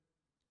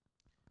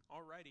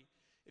Alrighty.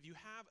 If you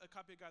have a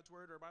copy of God's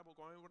Word or a Bible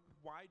going,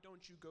 why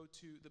don't you go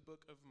to the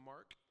book of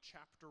Mark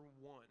chapter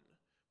 1?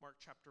 Mark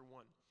chapter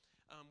 1.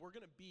 We're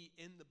going to be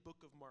in the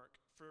book of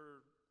Mark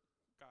for,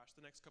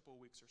 the next couple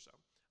of weeks or so.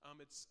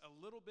 It's a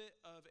little bit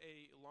of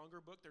a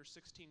longer book. There's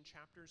 16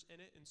 chapters in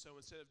it, and so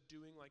instead of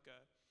doing like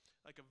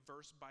a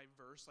verse by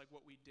verse, like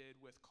what we did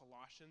with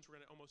Colossians, we're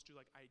going to almost do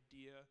like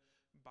idea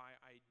by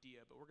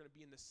idea. But we're going to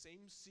be in the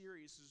same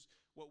series as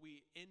what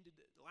we ended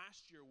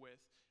last year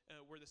with,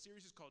 where the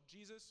series is called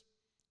Jesus,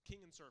 King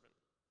and Servant.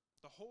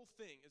 The whole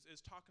thing is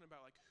talking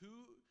about like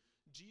who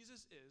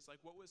Jesus is, like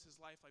what was his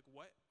life, like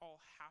what all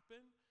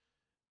happened,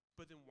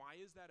 but then why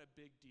is that a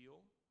big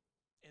deal?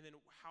 And then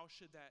how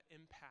should that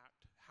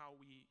impact how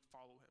we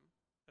follow him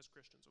as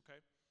Christians, okay?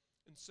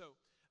 And so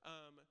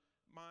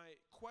my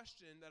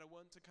question that I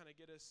want to kind of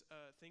get us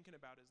thinking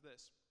about is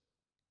this.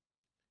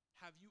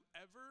 Have you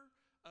ever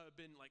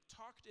been like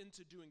talked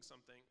into doing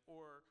something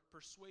or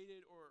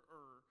persuaded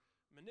or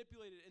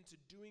manipulated into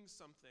doing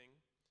something,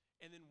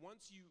 and then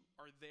once you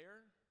are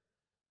there,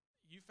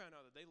 you found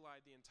out that they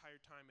lied the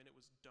entire time and it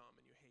was dumb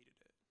and you hated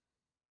it?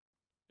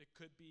 It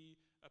could be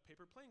a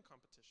paper plane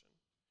competition.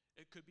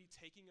 It could be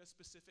taking a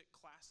specific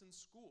class in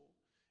school.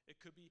 It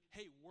could be,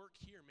 hey, work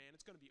here, man.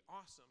 It's going to be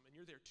awesome. And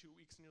you're there 2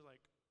 weeks and you're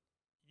like,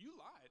 you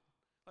lied.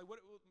 Like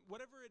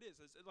whatever it is,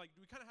 like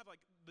we kind of have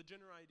like the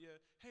general idea,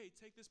 hey,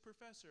 take this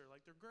professor,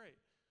 like they're great.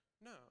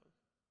 No,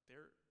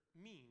 they're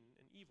mean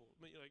and evil.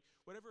 Like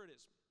whatever it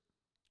is.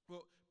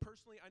 Well,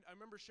 personally, I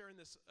remember sharing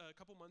this a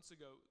couple months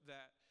ago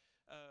that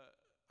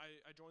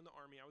I joined the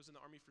Army. I was in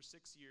the Army for 6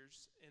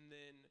 years, and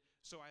then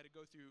so I had to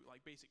go through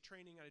like basic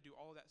training. I had to do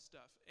all of that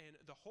stuff. And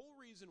the whole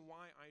reason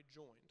why I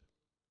joined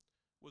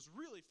was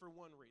really for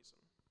one reason.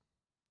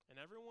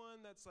 And everyone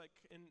that's like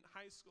in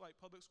high school,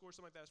 like public school or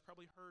something like that has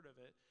probably heard of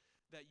it,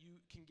 that you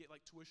can get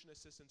like tuition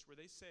assistance where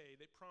they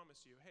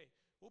promise you, hey,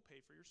 we'll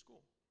pay for your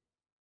school.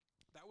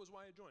 That was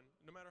why I joined.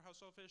 No matter how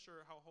selfish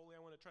or how holy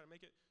I want to try to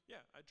make it,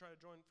 yeah, I'd try to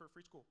join for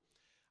free school.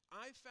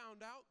 I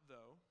found out,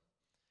 though,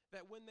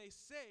 that when they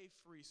say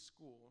free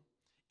school,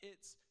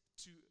 it's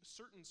to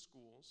certain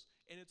schools,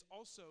 and it's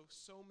also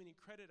so many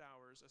credit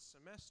hours a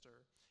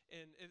semester.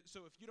 And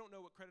so if you don't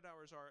know what credit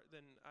hours are,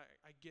 then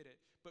I get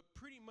it. But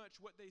pretty much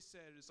what they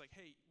said is like,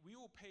 hey, we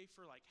will pay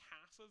for like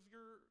half of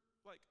your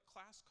like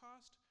class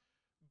cost,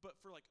 but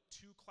for like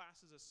 2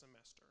 classes a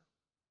semester.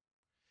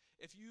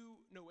 If you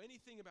know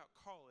anything about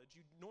college,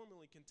 you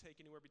normally can take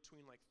anywhere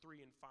between like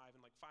 3 and 5,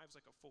 and like 5 is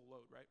like a full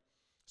load, right?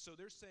 So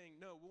they're saying,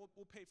 no,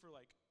 we'll pay for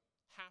like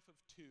half of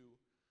 2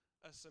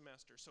 a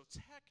semester. So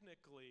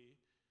technically,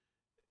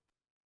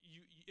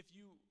 if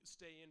you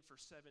stay in for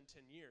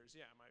 7-10 years,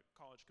 yeah, my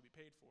college could be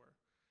paid for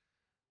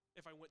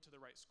if I went to the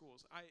right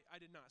schools. I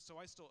did not, so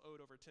I still owed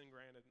over 10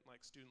 grand in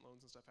like student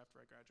loans and stuff after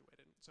I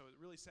graduated. So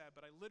it's really sad,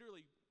 but I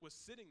literally was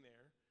sitting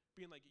there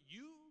being like,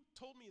 you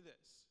told me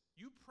this,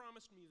 you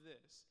promised me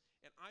this,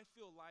 and I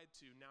feel lied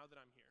to now that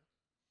I'm here.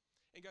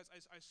 And guys,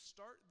 I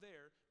start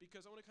there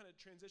because I want to kind of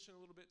transition a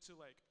little bit to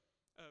like,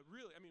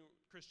 really, I mean,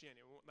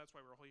 Christianity, that's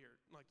why we're all here,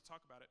 I like to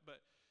talk about it,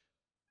 but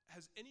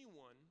has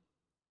anyone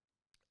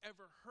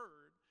ever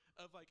heard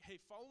of like, hey,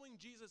 following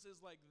Jesus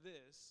is like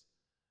this,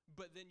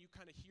 but then you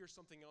kind of hear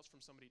something else from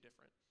somebody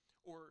different?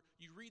 Or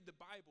you read the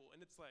Bible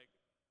and it's like,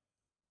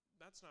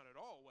 that's not at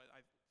all what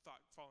I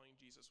thought following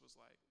Jesus was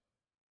like.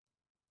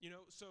 You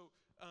know, so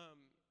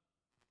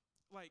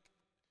like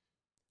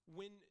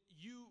when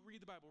you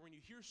read the Bible, when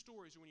you hear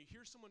stories, or when you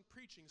hear someone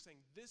preaching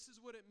saying this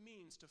is what it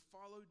means to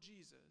follow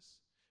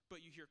Jesus, but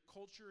you hear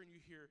culture and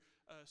you hear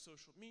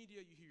social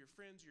media, you hear your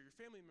friends or your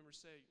family members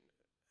say,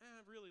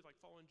 really, like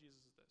following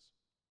Jesus is this.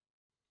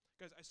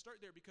 Guys, I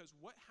start there because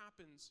what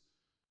happens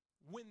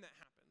when that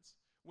happens?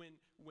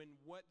 When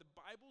what the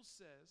Bible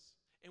says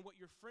and what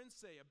your friends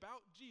say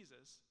about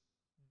Jesus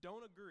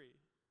don't agree,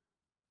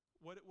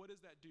 what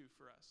does that do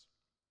for us?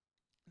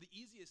 The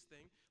easiest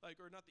thing,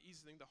 or not the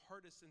easiest thing, the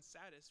hardest and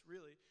saddest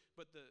really,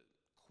 but the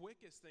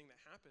quickest thing that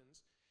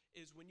happens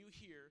is when you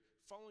hear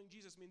following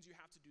Jesus means you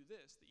have to do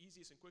this. The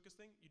easiest and quickest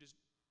thing, you just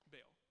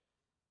bail.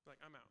 Like,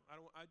 I'm out.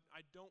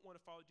 I don't want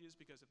to follow Jesus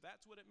because if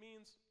that's what it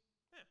means,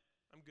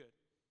 I'm good.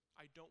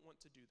 I don't want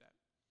to do that.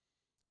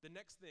 The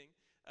next thing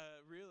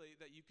really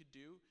that you could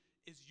do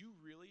is you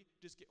really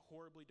just get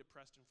horribly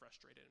depressed and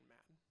frustrated and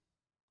mad.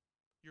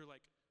 You're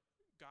like,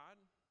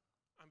 God,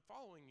 I'm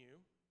following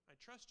you. I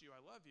trust you, I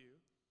love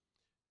you,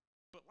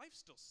 but life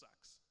still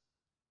sucks.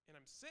 And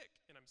I'm sick,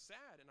 and I'm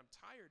sad, and I'm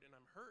tired, and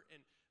I'm hurt,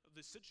 and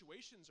the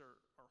situations are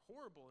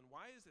horrible, and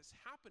why is this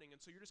happening? And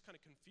so you're just kind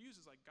of confused.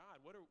 It's like,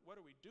 God, what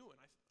are we doing?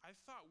 I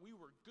thought we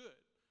were good.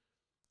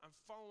 I'm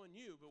following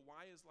you, but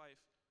why is life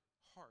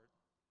hard?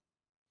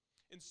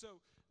 And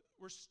so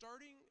we're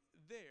starting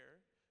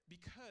there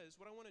because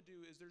what I want to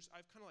do is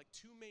I've kind of like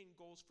 2 main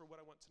goals for what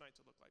I want tonight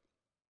to look like.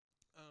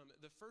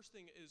 The first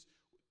thing is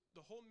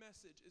the whole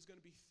message is going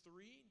to be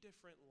 3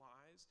 different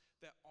lies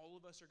that all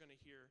of us are going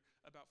to hear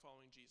about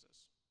following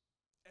Jesus.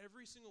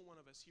 Every single one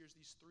of us hears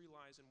these 3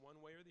 lies in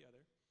one way or the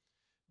other.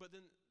 But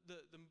then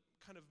the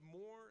kind of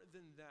more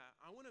than that,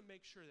 I want to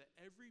make sure that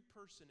every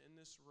person in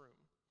this room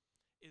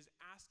is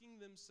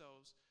asking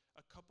themselves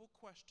a couple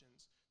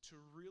questions to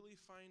really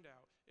find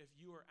out if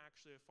you are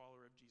actually a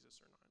follower of Jesus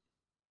or not.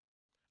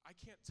 I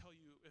can't tell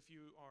you if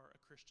you are a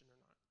Christian or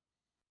not.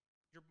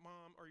 Your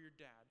mom or your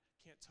dad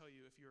can't tell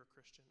you if you're a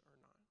Christian or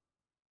not.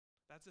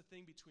 That's a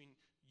thing between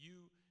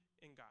you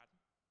and God,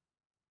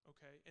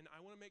 okay? And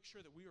I want to make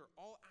sure that we are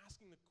all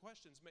asking the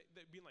questions,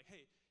 being like,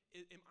 hey,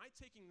 am I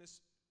taking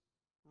this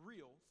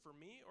real for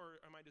me,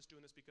 or am I just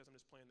doing this because I'm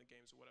just playing the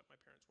games of what my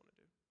parents want to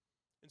do?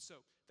 And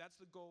so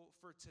that's the goal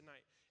for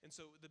tonight. And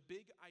so the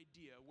big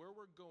idea, where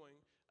we're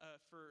going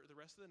for the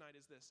rest of the night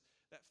is this,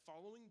 that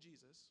following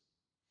Jesus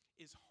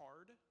is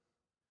hard,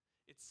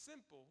 it's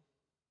simple,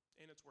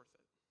 and it's worth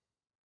it.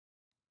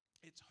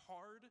 It's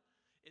hard,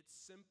 it's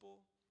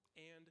simple,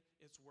 and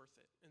it's worth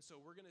it. And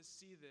so we're going to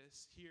see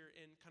this here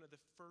in kind of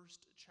the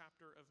first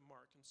chapter of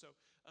Mark. And so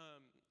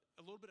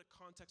a little bit of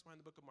context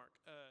behind the book of Mark.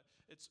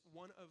 It's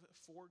one of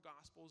 4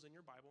 gospels in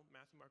your Bible,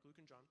 Matthew, Mark,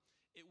 Luke, and John.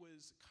 It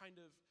was kind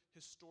of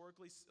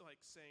historically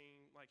like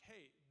saying, like,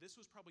 hey, this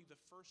was probably the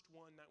first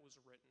one that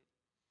was written.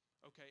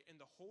 Okay, and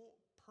the whole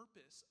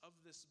purpose of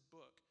this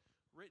book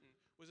written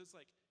was it's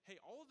like, hey,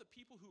 all of the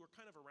people who were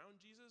kind of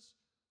around Jesus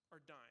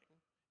are dying.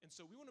 And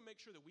so we want to make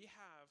sure that we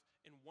have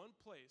in one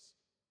place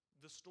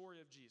the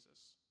story of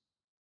Jesus.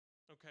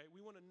 Okay,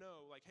 we want to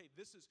know, like, hey,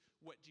 this is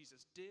what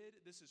Jesus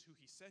did. This is who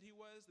he said he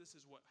was. This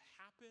is what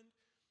happened.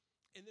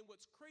 And then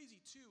what's crazy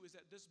too is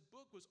that this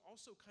book was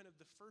also kind of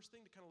the first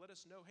thing to kind of let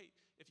us know, hey,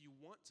 if you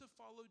want to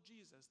follow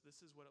Jesus,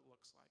 this is what it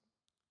looks like.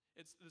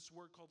 It's this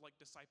word called like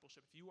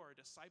discipleship. If you are a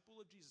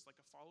disciple of Jesus, like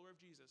a follower of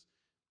Jesus,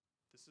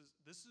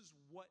 this is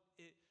what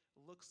it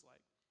looks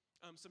like.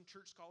 Some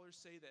church scholars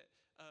say that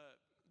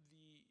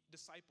the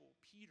disciple,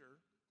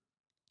 Peter,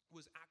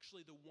 was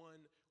actually the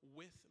one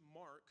with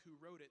Mark who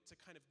wrote it to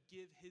kind of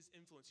give his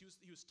influence. He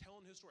was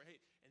telling his story, hey,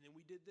 and then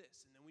we did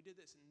this, and then we did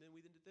this, and then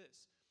we did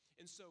this.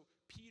 And so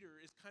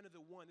Peter is kind of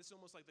the one, this is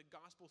almost like the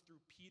gospel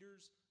through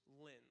Peter's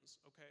lens,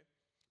 okay?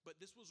 But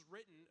this was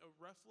written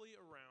roughly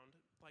around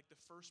like the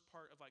first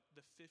part of like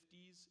the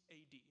 50s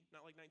AD.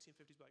 Not like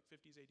 1950s, but like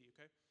 50s AD,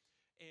 okay?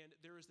 And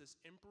there was this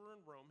emperor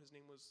in Rome, his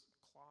name was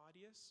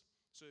Claudius.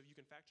 So if you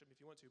can fact check me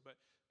if you want to, but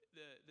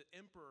the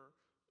emperor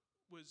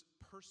was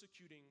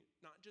persecuting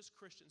not just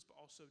Christians, but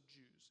also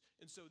Jews.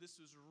 And so this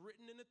was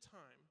written in a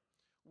time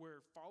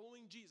where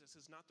following Jesus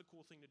is not the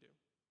cool thing to do.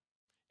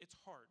 It's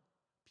hard.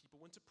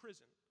 People went to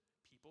prison.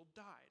 People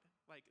died.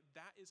 Like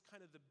that is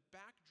kind of the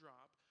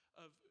backdrop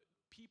of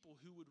people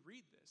who would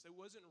read this. It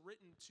wasn't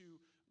written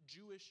to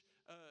Jewish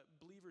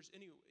believers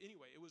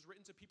anyway. It was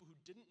written to people who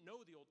didn't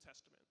know the Old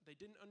Testament. They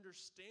didn't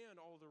understand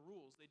all the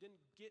rules. They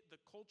didn't get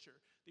the culture.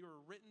 They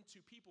were written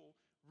to people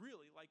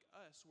really like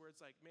us, where it's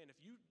like, man, if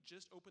you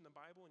just open the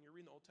Bible and you're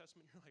reading the Old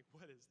Testament, you're like,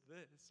 what is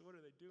this? What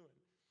are they doing?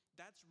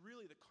 That's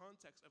really the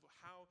context of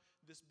how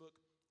this book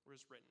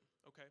was written,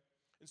 okay?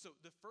 And so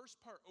the first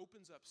part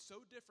opens up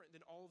so different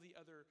than all the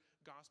other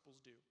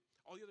gospels do.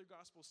 All the other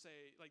gospels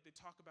say, like they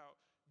talk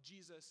about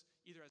Jesus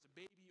either as a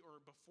baby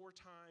or before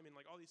time and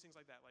like all these things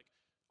like that, like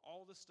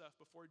all the stuff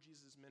before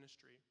Jesus'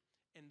 ministry.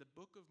 And the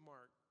book of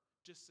Mark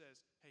just says,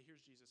 hey,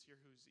 here's Jesus,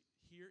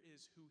 here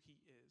is who he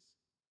is.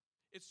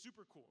 It's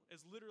super cool.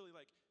 It's literally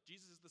like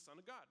Jesus is the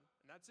Son of God,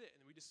 and that's it.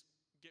 And we just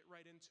get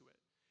right into it.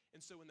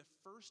 And so in the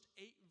first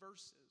 8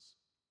 verses,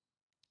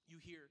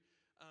 you hear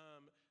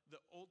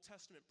the Old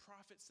Testament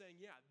prophet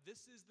saying, yeah,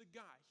 this is the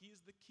guy. He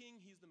is the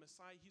king. He's the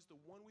Messiah. He's the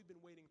one we've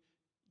been waiting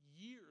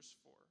years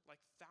for,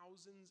 like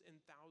thousands and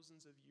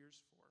thousands of years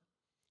for.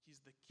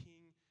 He's the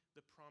king,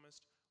 the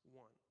promised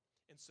one.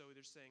 And so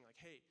they're saying like,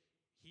 hey,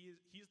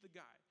 he's the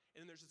guy.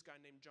 And then there's this guy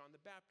named John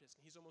the Baptist,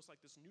 and he's almost like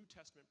this New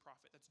Testament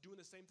prophet that's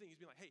doing the same thing. He's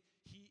being like, hey,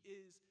 he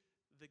is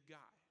the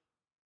guy.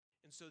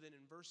 And so then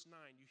in verse 9,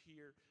 you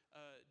hear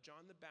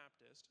John the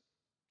Baptist,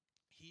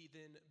 he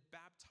then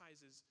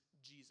baptizes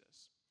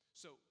Jesus.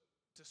 So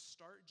to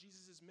start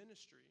Jesus'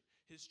 ministry,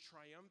 his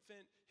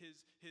triumphant,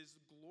 his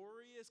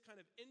glorious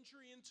kind of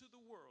entry into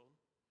the world,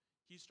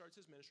 he starts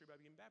his ministry by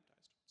being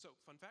baptized. So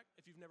fun fact,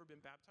 if you've never been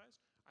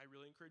baptized, I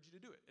really encourage you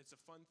to do it. It's a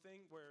fun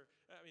thing where,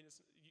 I mean,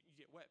 you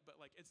get wet, but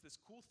like it's this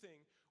cool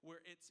thing where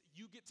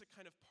you get to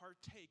kind of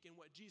partake in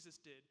what Jesus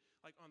did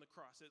like on the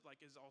cross. It like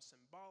is all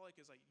symbolic.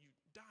 It's like you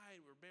died,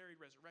 were buried,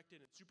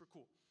 resurrected, and it's super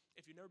cool.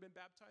 If you've never been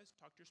baptized,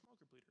 talk to your small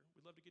group leader.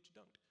 We'd love to get you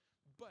dunked.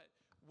 But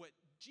what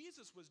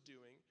Jesus was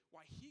doing,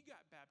 why he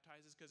got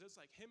baptized is because it's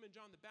like him and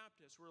John the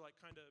Baptist were like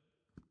kind of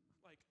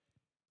like,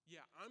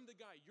 yeah, I'm the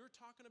guy you're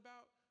talking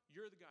about.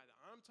 You're the guy that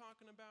I'm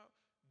talking about.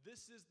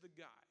 This is the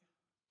guy.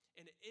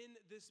 And in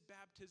this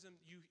baptism,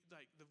 you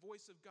like the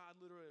voice of God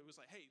literally was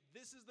like, hey,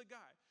 this is the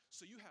guy.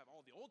 So you have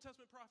all the Old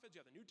Testament prophets, you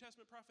have the New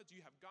Testament prophets,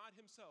 you have God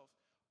himself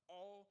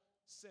all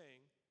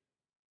saying,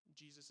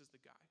 Jesus is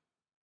the guy,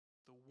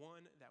 the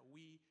one that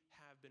we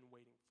have been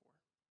waiting for.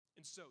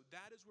 And so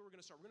that is where we're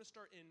going to start. We're going to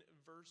start in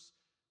verse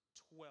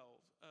 12.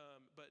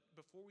 But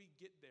before we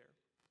get there,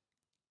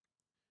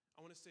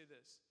 I want to say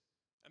this.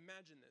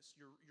 Imagine this.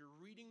 You're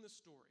reading the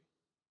story.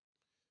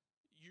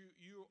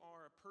 You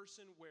are a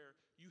person where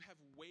you have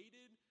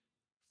waited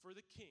for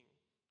the king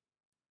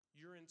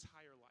your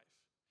entire life.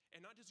 And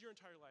not just your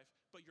entire life,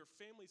 but your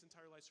family's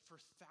entire lives for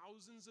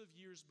thousands of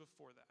years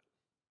before that.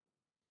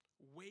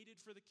 Waited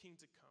for the king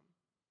to come.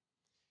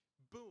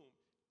 Boom.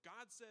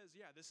 God says,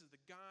 yeah, this is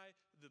the guy.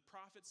 The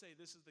prophets say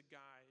this is the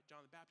guy.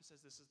 John the Baptist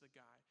says this is the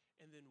guy.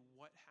 And then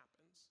what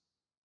happens?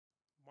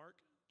 Mark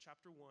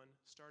chapter 1,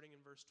 starting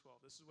in verse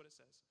 12. This is what it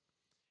says.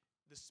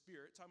 The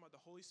Spirit, talking about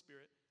the Holy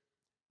Spirit,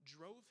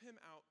 drove him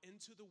out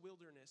into the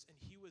wilderness, and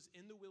he was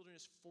in the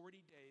wilderness 40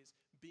 days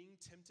being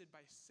tempted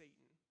by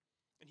Satan.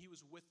 And he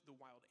was with the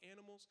wild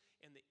animals,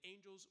 and the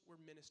angels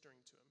were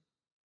ministering to him.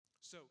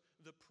 So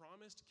the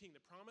promised king,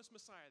 the promised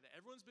Messiah that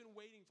everyone's been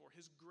waiting for,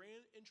 his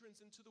grand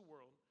entrance into the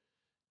world,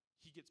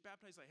 he gets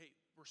baptized like, hey,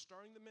 we're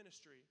starting the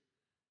ministry.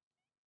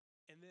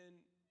 And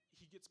then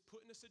he gets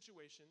put in a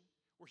situation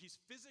where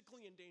he's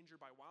physically in danger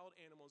by wild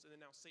animals, and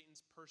then now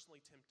Satan's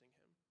personally tempting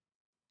him.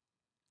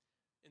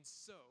 And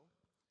so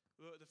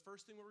the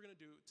first thing we're going to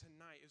do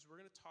tonight is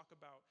we're going to talk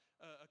about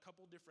a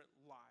couple different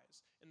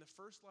lies. And the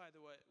first lie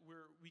that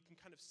where we can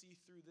kind of see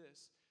through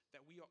this,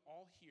 that we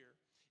all hear,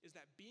 is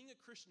that being a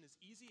Christian is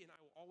easy and I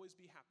will always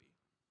be happy.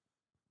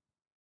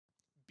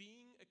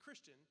 Being a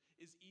Christian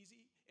is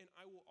easy and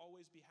I will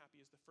always be happy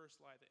is the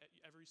first lie that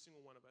every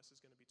single one of us is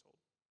going to be told.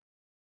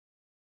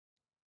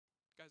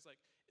 Guys,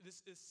 like, this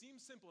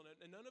seems simple,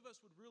 and none of us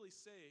would really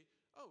say,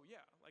 oh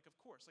yeah, like of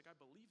course, like I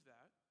believe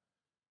that.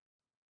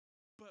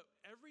 But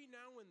every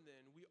now and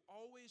then, we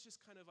always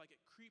just kind of like,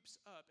 it creeps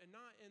up, and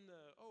not in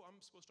the, oh,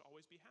 I'm supposed to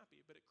always be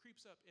happy, but it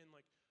creeps up in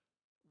like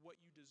what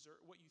you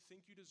deserve, what you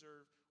think you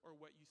deserve, or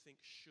what you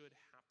think should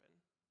happen,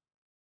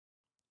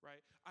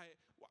 right?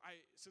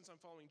 Since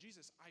I'm following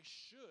Jesus, I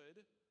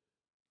should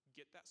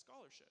get that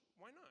scholarship.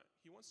 Why not?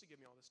 He wants to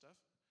give me all this stuff.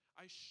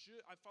 I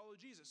follow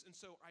Jesus, and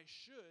so I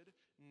should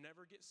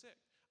never get sick.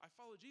 I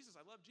follow Jesus,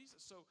 I love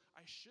Jesus, so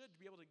I should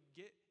be able to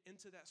get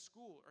into that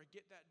school or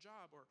get that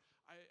job, or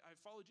I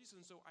follow Jesus,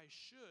 and so I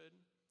should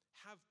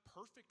have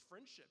perfect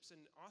friendships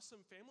and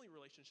awesome family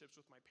relationships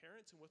with my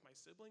parents and with my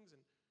siblings, and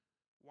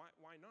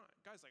why not?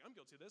 Guys, like I'm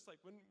guilty of this. Like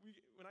when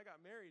I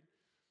got married,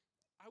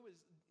 I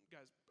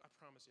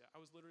promise you, I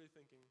was literally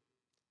thinking,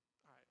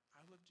 all right,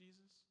 I love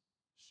Jesus,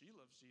 she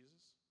loves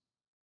Jesus.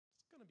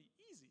 It's gonna be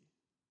easy.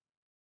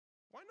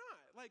 Why not?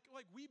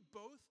 Like we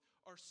both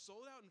are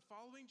sold out and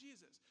following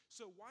Jesus.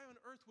 So why on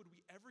earth would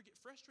we ever get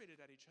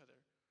frustrated at each other?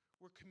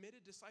 We're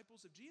committed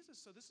disciples of Jesus,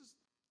 so this is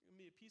going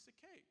to be a piece of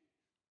cake.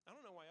 I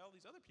don't know why all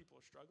these other people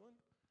are struggling.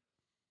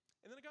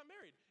 And then I got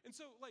married. And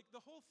so like the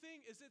whole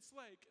thing is, it's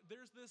like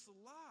there's this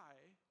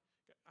lie.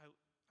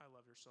 I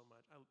love her so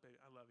much. Baby,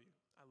 I love you.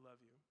 I love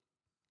you.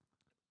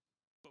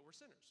 But we're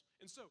sinners.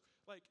 And so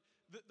like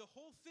the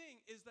whole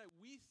thing is that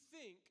we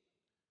think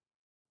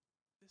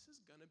this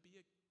is going to be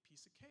a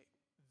piece of cake.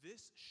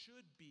 This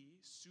should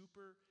be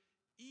super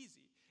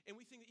easy. And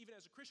we think that even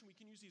as a Christian, we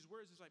can use these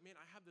words. It's like, man,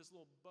 I have this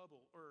little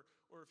bubble. Or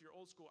if you're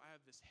old school, I have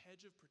this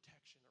hedge of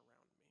protection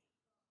around me.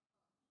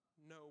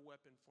 No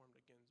weapon formed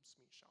against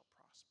me shall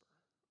prosper.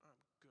 I'm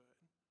good.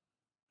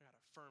 I got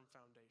a firm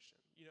foundation.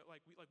 You know,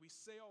 like we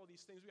say all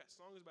these things. We got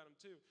songs about them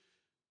too.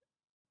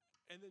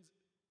 And then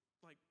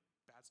like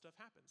bad stuff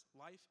happens.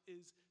 Life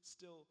is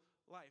still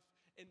life.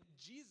 And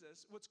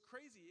Jesus, what's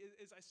crazy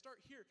is I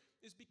start here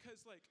is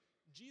because like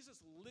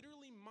Jesus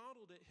literally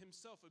modeled it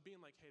himself of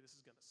being like, hey, this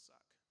is going to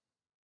suck.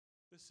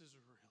 This is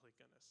really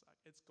going to suck.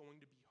 It's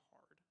going to be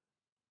hard.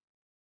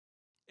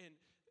 And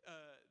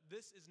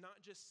this is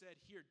not just said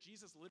here.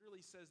 Jesus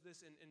literally says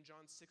this in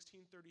John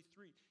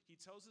 16:33. He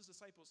tells his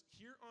disciples,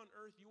 here on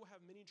earth you will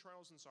have many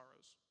trials and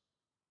sorrows.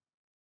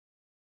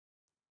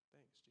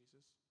 Thanks,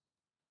 Jesus.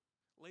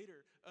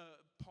 Later,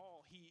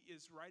 Paul, he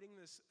is writing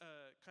this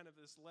kind of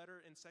this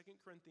letter in 2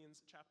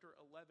 Corinthians chapter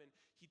 11.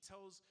 He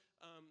tells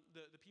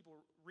the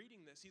people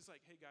reading this, he's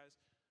like, hey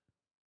guys,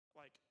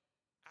 like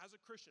as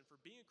a Christian,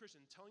 for being a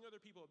Christian, telling other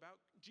people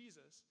about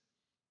Jesus,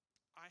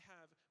 I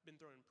have been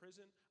thrown in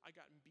prison. I've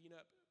gotten beaten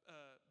up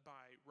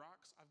by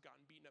rocks. I've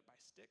gotten beaten up by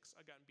sticks.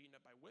 I've gotten beaten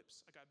up by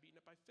whips. I got beaten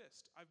up by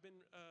fists. I've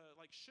been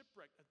like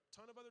shipwrecked a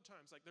ton of other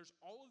times. Like there's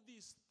all of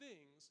these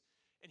things.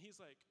 And he's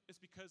like,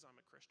 it's because I'm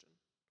a Christian.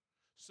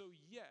 So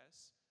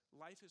yes,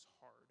 life is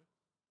hard,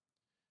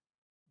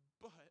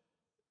 but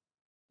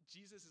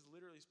Jesus is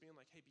literally being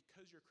like, hey,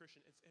 because you're a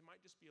Christian, it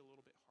might just be a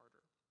little bit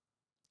harder.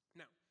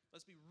 Now,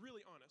 let's be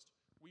really honest.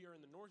 We are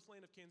in the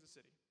Northland of Kansas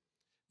City.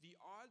 The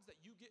odds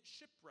that you get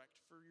shipwrecked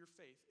for your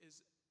faith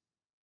is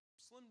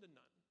slim to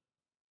none.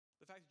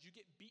 The fact that you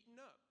get beaten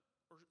up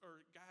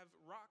or have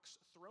rocks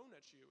thrown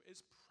at you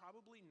is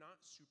probably not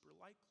super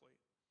likely.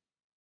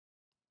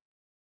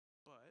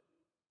 But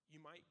you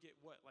might get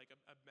like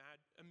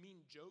a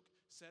mean joke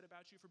said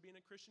about you for being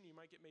a Christian. You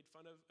might get made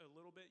fun of a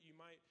little bit. You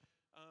might,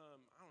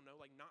 I don't know,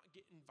 like not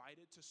get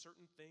invited to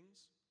certain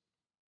things.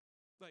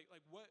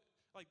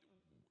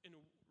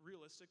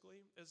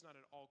 Realistically, it's not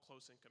at all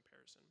close in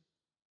comparison.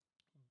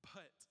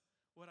 But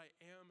what I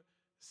am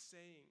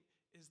saying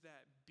is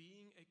that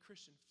being a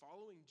Christian,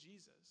 following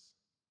Jesus,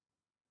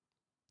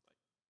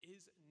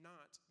 is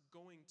not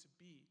going to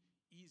be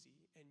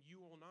easy, and you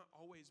will not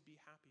always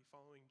be happy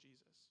following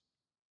Jesus.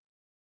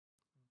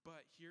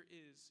 But here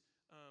is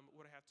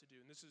what I have to do.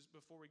 And this is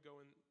before we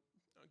go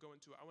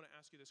into it. I want to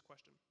ask you this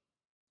question.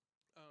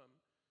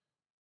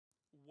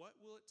 What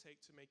will it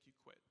take to make you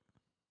quit?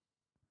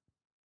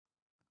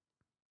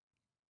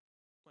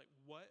 Like,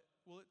 what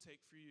will it take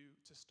for you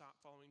to stop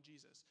following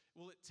Jesus?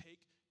 Will it take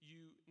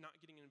you not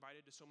getting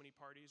invited to so many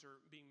parties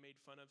or being made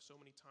fun of so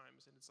many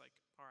times? And it's like,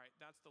 all right,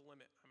 that's the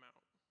limit. I'm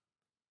out.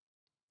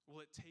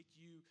 Will it take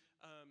you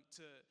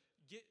to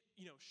get,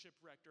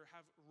 shipwrecked or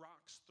have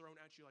rocks thrown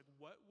at you? Like,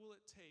 what will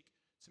it take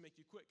to make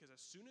you quit? Because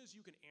as soon as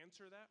you can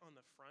answer that on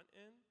the front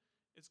end,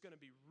 it's going to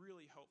be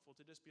really helpful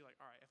to just be like,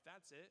 all right, if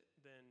that's it,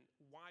 then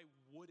why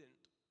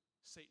wouldn't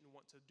Satan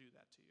want to do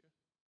that to you?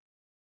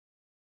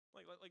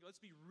 Like, let's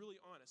be really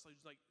honest.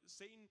 Like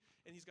Satan,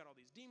 and he's got all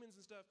these demons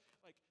and stuff.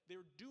 Like, they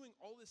were doing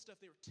all this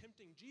stuff. They were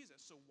tempting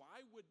Jesus. So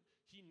why would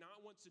he not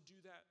want to do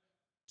that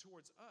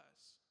towards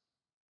us?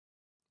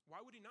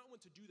 Why would he not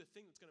want to do the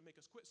thing that's going to make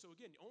us quit? So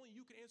again, only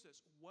you can answer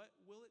this. What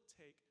will it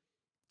take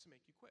to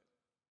make you quit?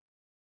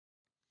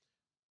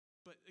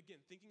 But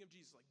again, thinking of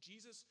Jesus, like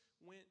Jesus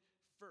went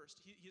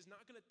first. He is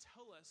not going to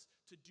tell us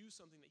to do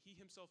something that he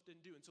himself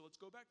didn't do. And so let's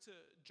go back to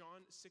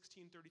John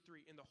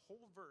 16:33. In the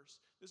whole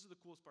verse, this is the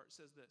coolest part. It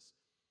says this: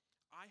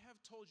 I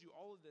have told you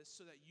all of this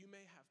so that you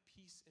may have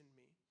peace in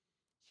me.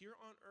 Here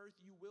on earth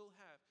you will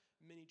have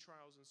many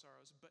trials and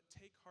sorrows, but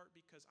take heart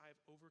because I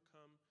have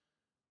overcome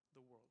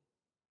the world.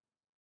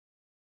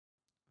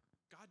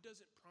 God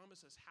doesn't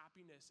promise us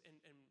happiness and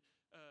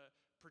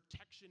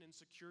protection and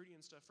security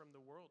and stuff from the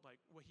world. Like,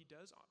 what he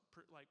does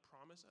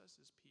promise us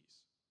is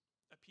peace.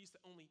 A peace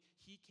that only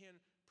he can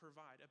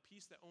provide, a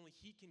peace that only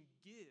he can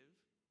give.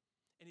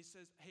 And he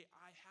says, hey,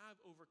 I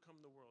have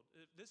overcome the world.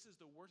 If this is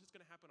the worst that's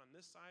going to happen on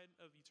this side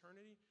of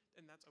eternity,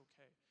 then that's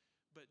okay.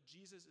 But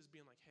Jesus is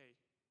being like, hey,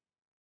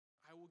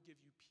 I will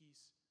give you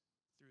peace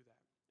through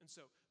that. And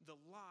so the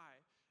lie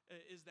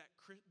is that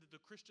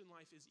the Christian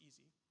life is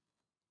easy.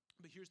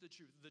 But here's the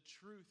truth. The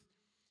truth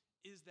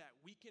is that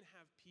we can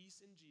have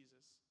peace in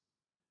Jesus,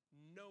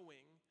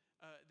 knowing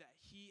that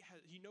he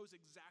knows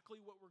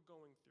exactly what we're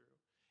going through,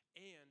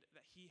 and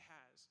that he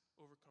has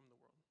overcome the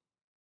world.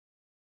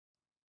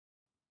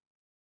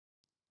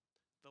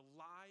 The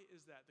lie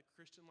is that the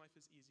Christian life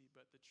is easy,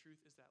 but the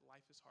truth is that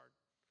life is hard,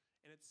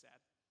 and it's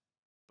sad,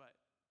 but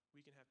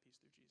we can have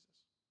peace through Jesus.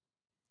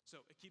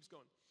 So it keeps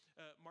going.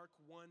 Mark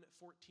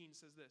 1:14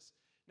 says this: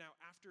 Now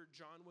after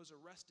John was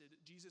arrested,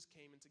 Jesus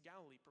came into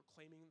Galilee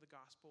proclaiming the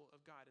gospel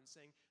of God and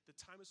saying, the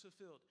time is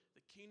fulfilled,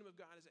 the kingdom of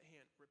God is at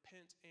hand,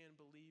 repent and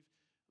believe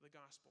the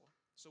gospel.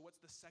 So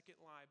what's the second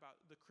lie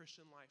about the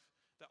Christian life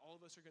that all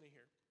of us are going to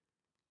hear?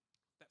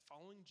 That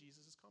following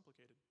Jesus is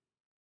complicated.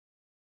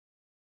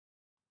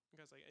 You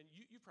guys, and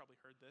you've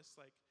probably heard this,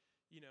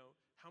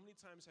 how many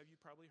times have you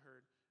probably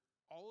heard,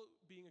 all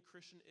being a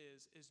Christian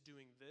is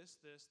doing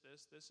this,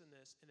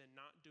 and then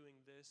not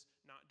doing this,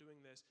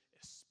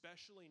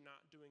 especially not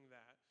doing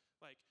that.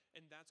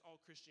 And that's all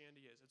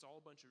Christianity is. It's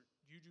all a bunch of,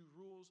 you do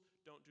rules,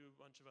 don't do a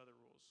bunch of other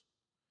rules.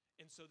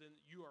 And so then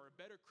you are a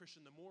better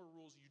Christian the more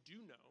rules you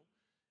do know,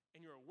 and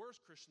you're a worse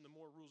Christian the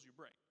more rules you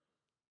break.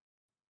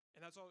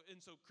 And that's all.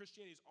 And so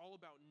Christianity is all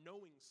about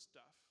knowing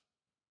stuff.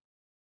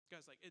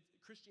 Guys,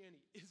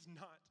 Christianity is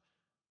not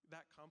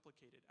that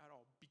complicated at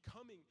all.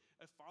 Becoming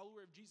a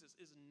follower of Jesus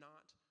is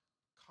not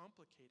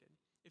complicated.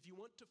 If you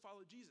want to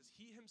follow Jesus,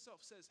 he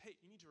himself says, hey,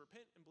 you need to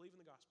repent and believe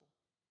in the gospel.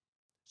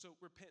 So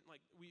repent,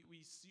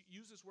 we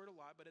use this word a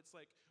lot, but it's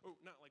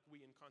not like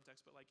we in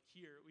context, but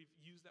here, we've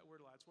used that word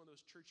a lot. It's one of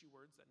those churchy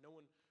words that no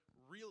one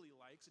really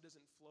likes. It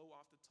doesn't flow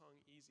off the tongue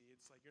easy.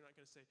 It's you're not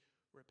going to say,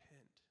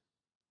 repent.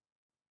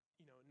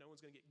 No one's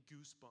going to get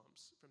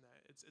goosebumps from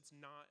that. It's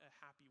not a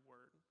happy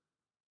word.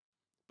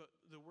 But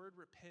the word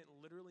repent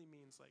literally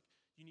means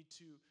you need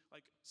to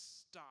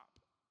stop.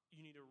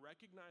 You need to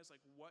recognize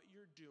what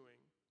you're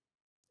doing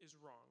is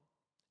wrong,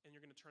 and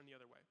you're going to turn the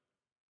other way.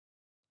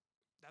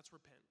 That's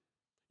repent.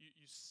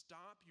 You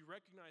stop, you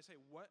recognize, hey,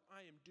 what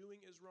I am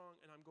doing is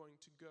wrong, and I'm going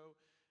to go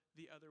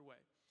the other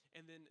way.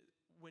 And then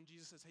when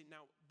Jesus says, hey,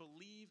 now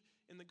believe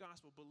in the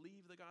gospel,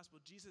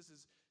 Jesus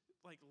is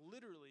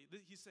literally,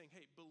 he's saying,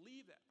 hey,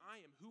 believe that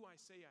I am who I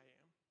say I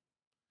am.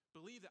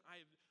 Believe that I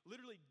have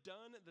literally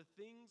done the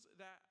things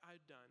that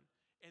I've done.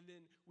 And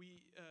then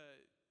we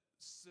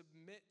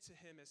submit to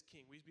him as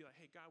king. We'd be like,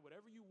 hey, God,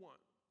 whatever you want,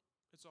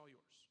 it's all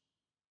yours.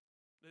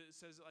 It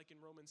says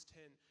in Romans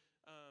 10,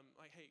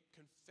 hey,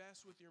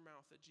 confess with your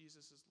mouth that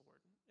Jesus is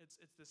Lord. It's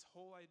this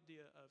whole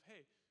idea of,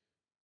 hey,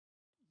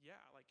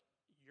 yeah,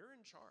 you're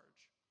in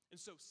charge. And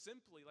so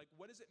simply,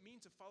 what does it mean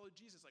to follow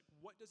Jesus?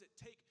 What does it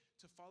take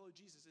to follow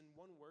Jesus? In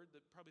one word,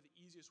 probably the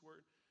easiest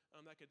word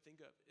that I could think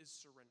of is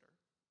surrender.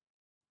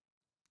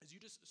 Is you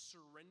just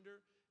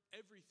surrender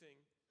everything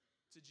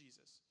to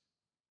Jesus.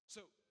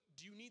 So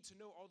do you need to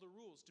know all the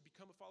rules to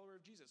become a follower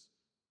of Jesus?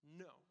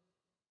 No.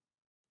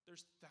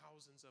 There's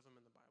thousands of them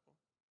in the Bible.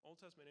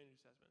 Old Testament and New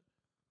Testament.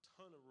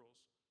 Ton of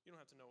rules. You don't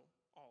have to know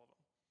all of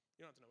them.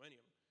 You don't have to know any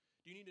of them.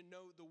 Do you need to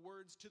know the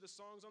words to the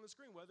songs on the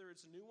screen, whether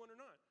it's a new one or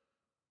not?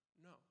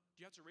 No.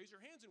 Do you have to raise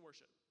your hands in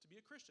worship to be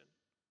a Christian?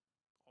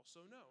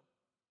 Also no.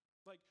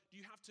 Like, do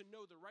you have to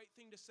know the right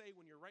thing to say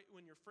when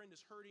your friend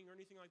is hurting or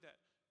anything like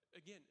that?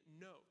 Again,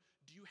 no.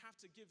 Do you have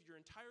to give your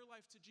entire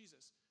life to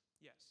Jesus?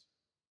 Yes.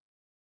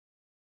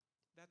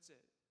 That's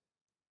it.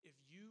 If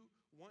you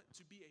want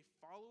to be a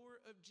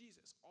follower of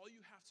Jesus, all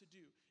you have to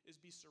do is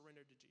be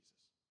surrendered to Jesus.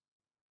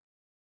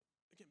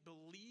 Again,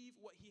 believe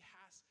what he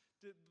has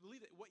to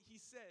believe, that what he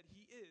said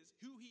he is,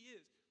 who he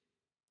is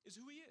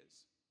who he is.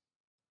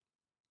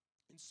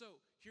 And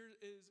so here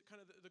is kind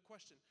of the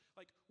question.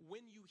 Like,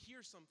 when you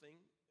hear something,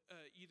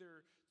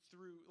 either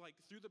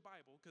through the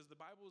Bible, because the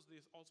Bible is the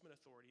ultimate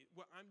authority.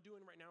 What I'm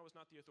doing right now is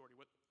not the authority.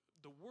 What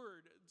the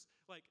word,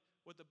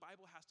 what the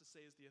Bible has to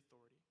say is the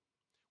authority.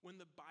 When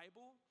the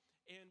Bible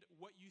and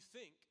what you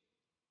think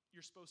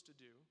you're supposed to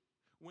do,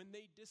 when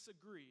they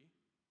disagree,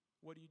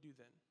 what do you do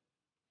then?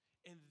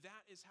 And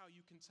that is how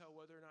you can tell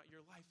whether or not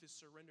your life is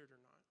surrendered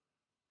or not.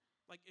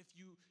 Like, if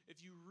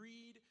you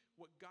read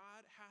what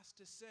God has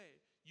to say,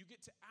 you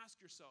get to ask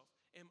yourself,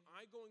 am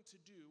I going to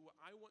do what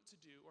I want to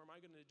do, or am I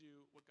going to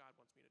do what God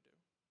wants me to do?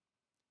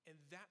 And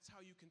that's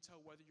how you can tell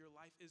whether your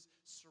life is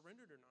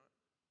surrendered or not.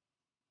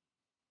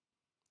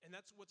 And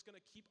that's what's going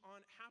to keep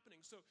on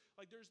happening. So,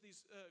 like, there's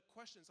these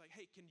questions like,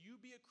 hey, can you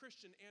be a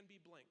Christian and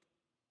be blank?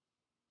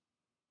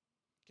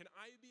 Can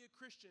I be a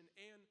Christian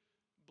and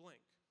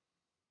blank?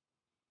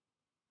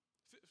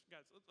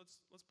 Guys,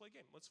 let's play a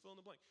game. Let's fill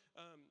in the blank.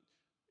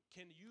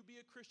 Can you be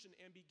a Christian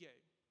and be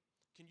gay?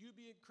 Can you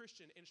be a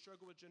Christian and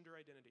struggle with gender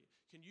identity?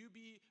 Can you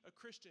be a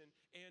Christian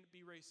and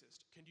be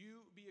racist? Can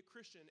you be a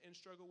Christian and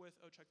struggle with,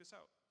 check this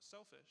out,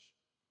 selfish?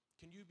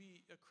 Can you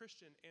be a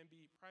Christian and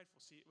be prideful?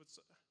 See,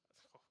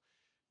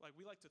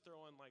 we like to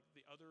throw on like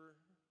the other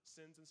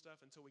sins and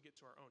stuff until we get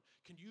to our own.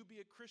 Can you be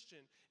a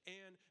Christian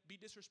and be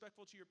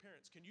disrespectful to your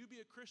parents? Can you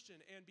be a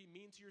Christian and be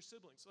mean to your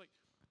siblings? Like,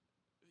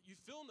 you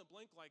fill in the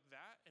blank like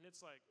that, and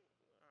it's like,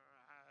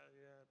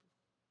 yeah.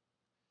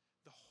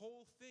 The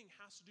whole thing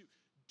has to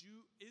do,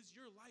 is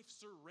your life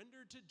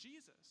surrendered to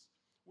Jesus?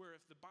 Where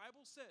if the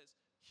Bible says,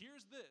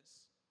 here's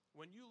this,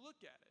 when you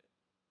look at it,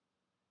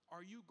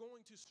 are you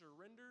going to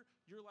surrender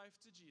your life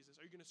to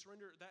Jesus? Are you going to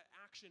surrender that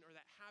action or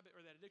that habit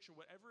or that addiction,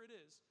 whatever it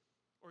is,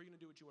 or are you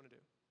going to do what you want to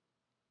do?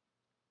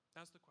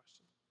 That's the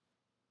question.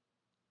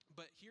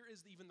 But here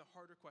is even the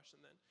harder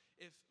question then.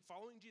 If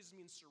following Jesus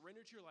means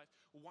surrender to your life,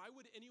 why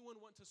would anyone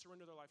want to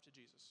surrender their life to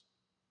Jesus?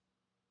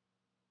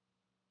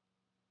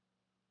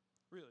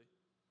 Really?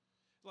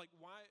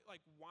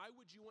 Why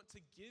would you want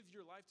to give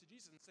your life to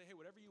Jesus and say, hey,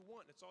 whatever you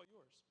want, it's all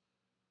yours?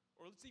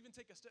 Or let's even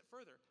take a step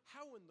further.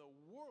 How in the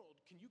world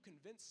can you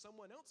convince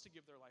someone else to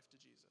give their life to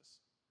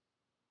Jesus?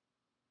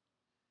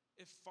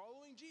 If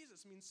following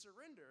Jesus means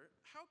surrender,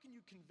 how can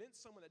you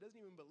convince someone that doesn't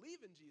even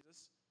believe in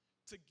Jesus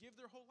to give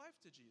their whole life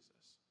to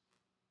Jesus?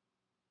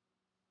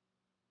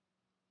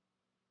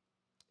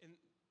 And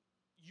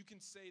you can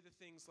say the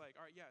things like,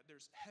 all right, yeah,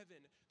 there's heaven,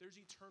 there's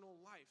eternal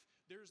life,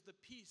 there's the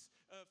peace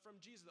from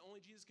Jesus that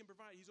only Jesus can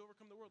provide. He's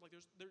overcome the world. Like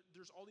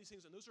there's all these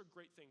things, and those are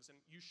great things, and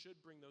you should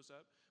bring those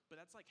up, but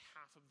that's like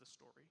half of the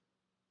story.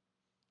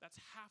 That's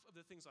half of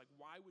the things. Like,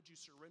 why would you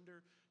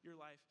surrender your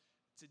life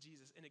to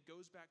Jesus? And it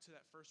goes back to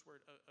that first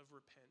word of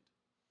repent.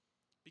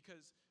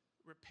 Because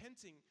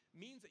repenting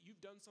means that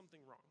you've done something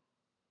wrong.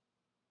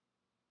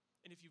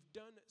 And if you've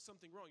done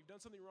something wrong,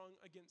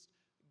 against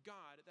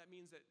God, that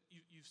means that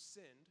you've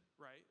sinned,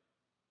 right?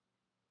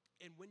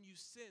 And when you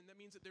sin, that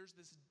means that there's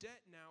this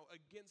debt now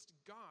against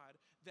God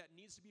that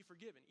needs to be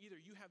forgiven. Either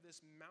you have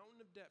this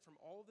mountain of debt from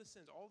all of the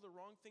sins, all of the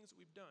wrong things that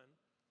we've done.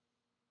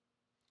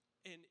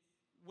 And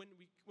when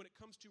it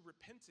comes to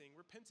repenting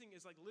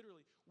is like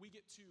literally we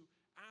get to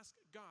ask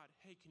God,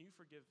 hey, can you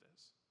forgive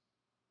this?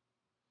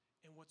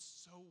 And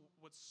what's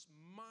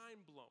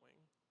mind-blowing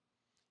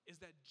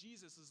is that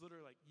Jesus is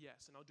literally like,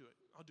 yes, and I'll do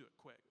it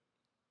quick.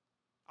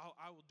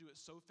 I will do it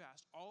so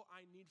fast. All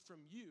I need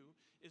from you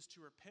is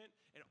to repent,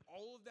 and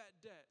all of that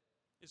debt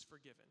is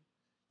forgiven.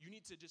 You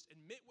need to just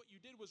admit what you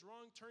did was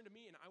wrong, turn to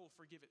me, and I will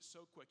forgive it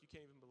so quick. You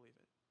can't even believe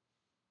it.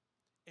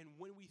 And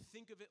when we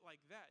think of it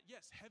like that,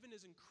 yes, heaven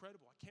is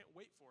incredible. I can't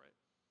wait for it.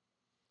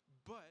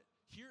 But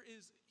here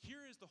is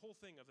the whole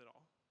thing of it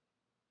all.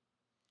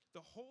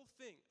 The whole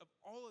thing of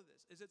all of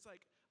this is it's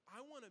like,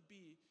 I want to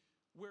be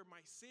where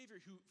my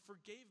Savior who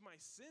forgave my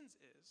sins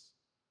is.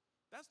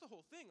 That's the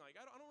whole thing. Like,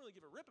 I don't really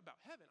give a rip about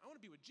heaven. I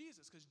want to be with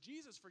Jesus because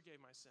Jesus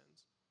forgave my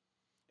sins.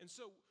 And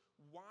so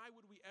why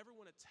would we ever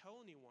want to tell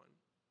anyone,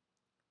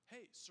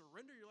 hey,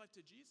 surrender your life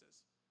to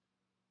Jesus?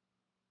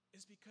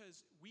 Is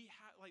because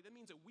that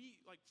means that we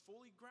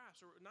fully grasp,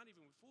 or not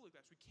even fully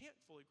grasp, we can't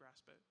fully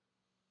grasp it.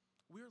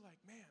 We're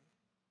like, man,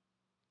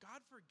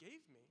 God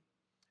forgave me.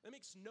 That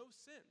makes no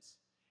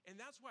sense. And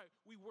that's why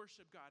we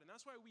worship God, and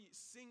that's why we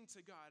sing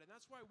to God, and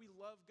that's why we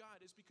love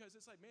God, is because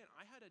it's like, man,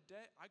 I had a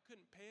debt, I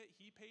couldn't pay it,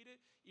 he paid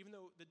it, even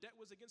though the debt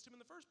was against him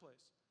in the first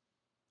place.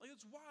 Like,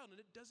 it's wild,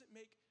 and it doesn't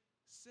make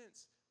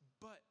sense.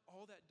 But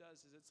all that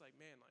does is it's like,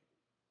 man, like,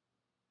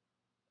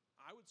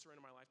 I would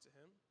surrender my life to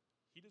him.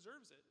 He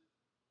deserves it.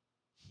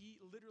 He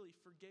literally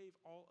forgave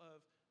all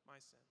of my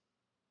sin.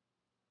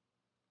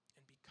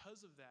 And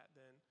because of that,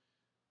 then,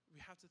 we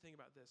have to think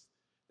about this,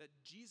 that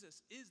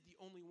Jesus is the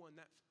only one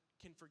that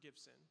can forgive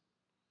sin.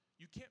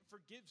 You can't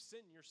forgive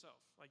sin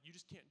yourself. Like, you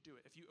just can't do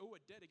it. If you owe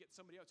a debt against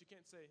somebody else, you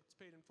can't say, it's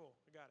paid in full,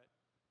 I got it.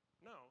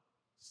 No,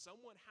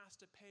 someone has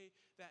to pay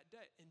that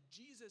debt, and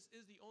Jesus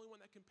is the only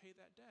one that can pay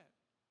that debt.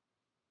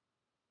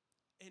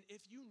 And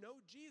if you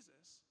know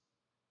Jesus,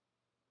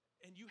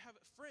 and you have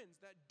friends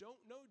that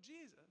don't know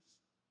Jesus,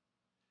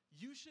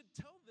 you should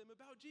tell them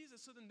about Jesus,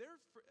 so then their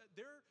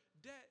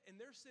debt and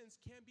their sins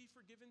can be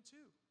forgiven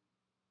too.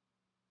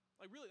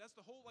 Like, really, that's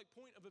the whole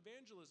point of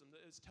evangelism,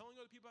 is telling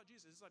other people about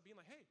Jesus. It's like being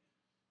like, hey,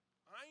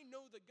 I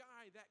know the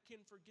guy that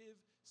can forgive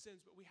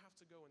sins, but we have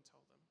to go and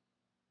tell them.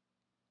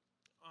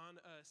 On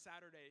a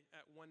Saturday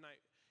at one night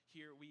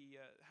here, we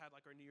had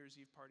our New Year's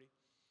Eve party.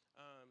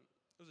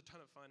 It was a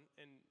ton of fun,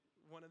 and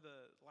one of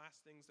the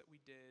last things that we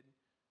did,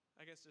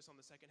 I guess just on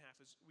the second half,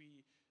 is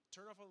we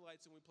turned off all the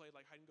lights and we played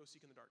hide and go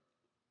seek in the dark.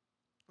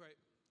 Right?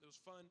 It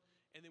was fun,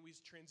 and then we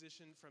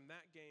transitioned from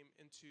that game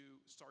into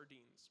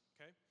sardines,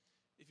 okay?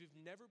 If you've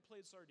never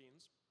played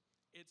sardines,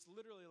 it's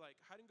literally like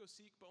hide and go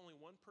seek, but only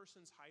one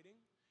person's hiding.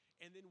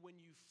 And then when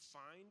you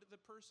find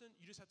the person,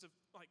 you just have to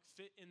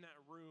fit in that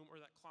room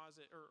or that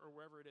closet or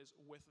wherever it is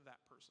with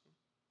that person,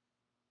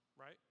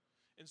 right?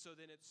 And so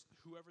then it's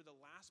whoever the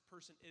last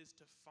person is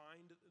to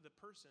find the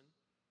person.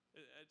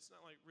 It's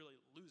not really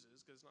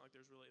loses, because it's not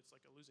there's really, it's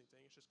a losing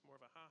thing. It's just more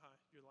of a ha-ha,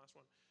 you're the last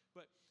one.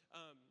 But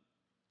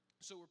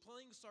so we're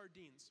playing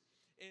sardines,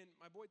 and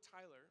my boy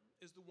Tyler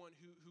is the one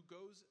who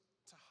goes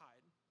to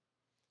hide.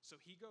 So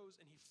he goes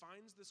and he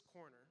finds this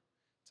corner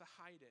to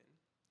hide in.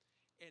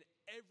 And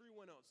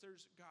everyone else, there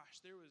was 20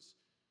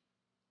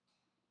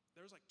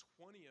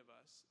 of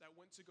us that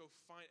went to go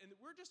find, and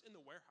we're just in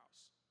the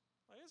warehouse.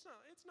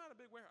 It's not a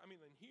big warehouse. I mean,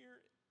 in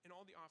here, in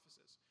all the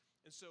offices.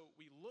 And so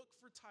we look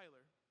for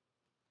Tyler.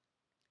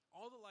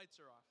 All the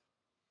lights are off.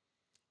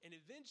 And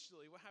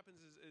eventually what happens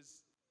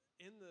is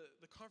in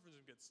the conference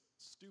room gets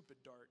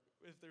stupid dark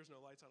if there's no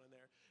lights on in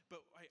there.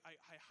 But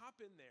I hop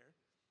in there,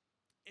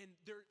 and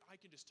I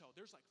can just tell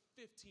there's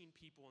 15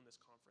 people in this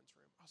conference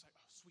room. I was like,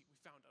 oh, sweet,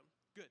 we found them.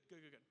 Good.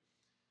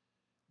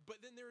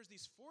 But then there was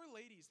these 4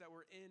 ladies that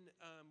were in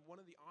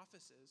one of the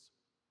offices,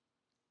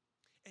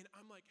 and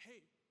I'm like,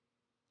 hey,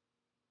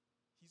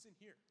 he's in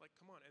here.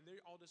 Come on. And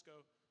they all just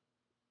go,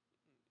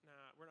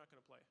 nah, we're not going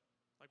to play.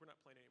 We're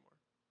not playing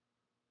anymore.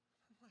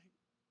 I'm like,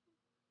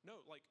 no,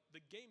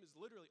 the game is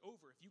literally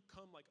over if you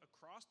come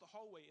across the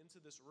hallway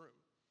into this room.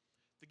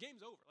 The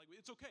game's over.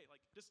 It's okay.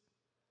 Just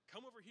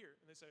come over here.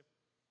 And they say,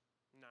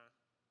 nah.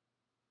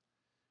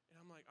 And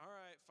I'm like, all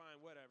right,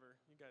 fine,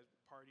 whatever. You guys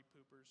party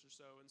poopers or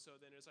so. And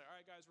so then it's like, all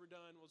right, guys, we're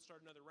done. We'll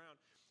start another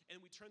round. And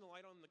we turn the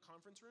light on in the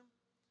conference room.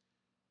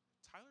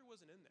 Tyler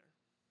wasn't in there.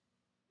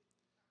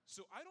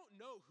 So I don't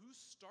know who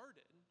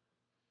started,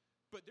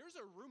 but there's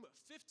a room of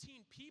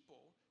 15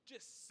 people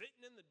just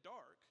sitting in the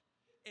dark,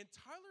 and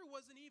Tyler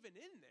wasn't even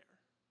in there.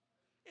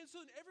 And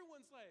so then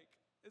everyone's like,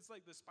 it's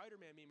like the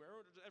Spider-Man meme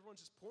where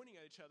everyone's just pointing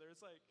at each other.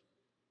 It's like,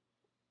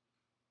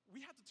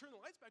 we have to turn the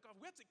lights back off.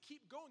 We have to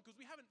keep going because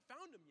we haven't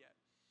found him yet.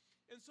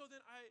 And so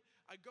then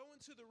I go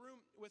into the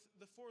room with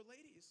the 4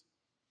 ladies,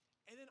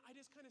 and then I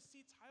just kind of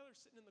see Tyler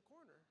sitting in the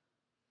corner.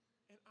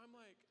 And I'm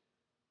like,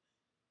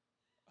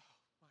 oh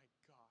my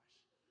gosh.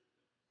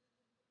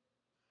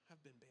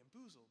 I've been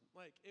bamboozled.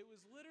 It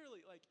was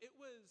literally, it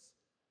was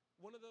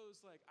one of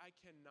those, I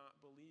cannot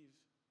believe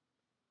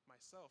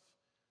myself.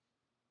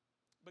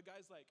 But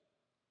guys,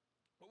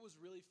 what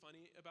was really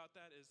funny about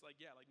that is,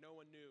 no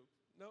one knew.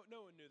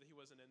 No one knew that he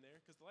wasn't in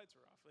there because the lights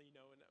were off, and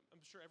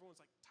I'm sure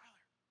everyone's like, Tyler.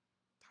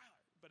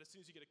 But as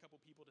soon as you get a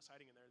couple people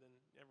deciding in there, then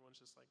everyone's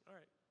just like, all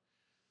right.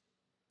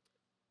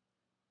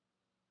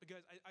 But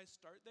guys, I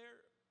start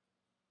there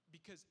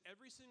because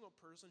every single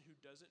person who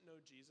doesn't know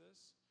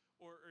Jesus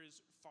or is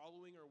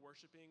following or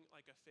worshiping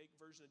a fake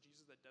version of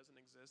Jesus that doesn't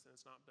exist and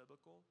it's not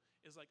biblical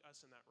is like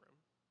us in that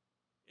room.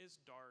 It's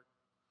dark.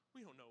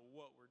 We don't know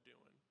what we're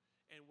doing,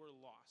 and we're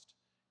lost.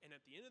 And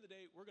at the end of the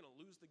day, we're going to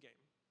lose the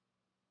game.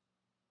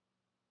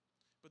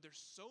 But there's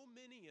so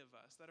many of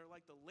us that are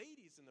like the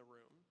ladies in the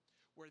room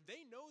where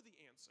they know the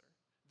answer.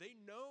 They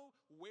know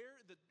where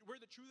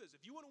the truth is.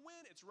 If you want to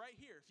win, it's right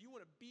here. If you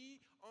want to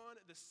be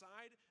on the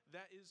side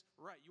that is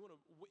right, you want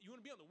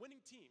to be on the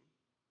winning team.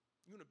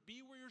 You want to be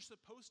where you're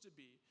supposed to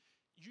be.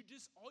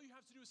 All you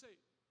have to do is say,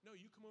 no,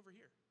 you come over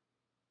here.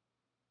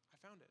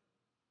 I found it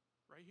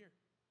right here.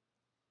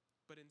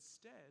 But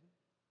instead,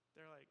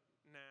 they're like,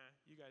 nah,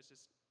 you guys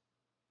just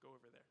go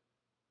over there.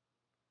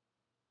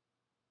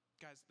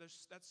 Guys,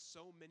 that's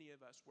so many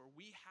of us where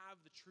we have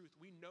the truth.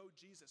 We know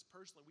Jesus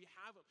personally. We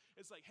have him.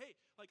 It's like, hey,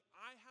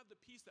 I have the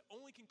peace that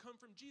only can come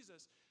from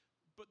Jesus.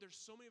 But there's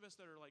so many of us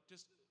that are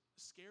just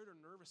scared or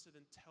nervous to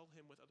then tell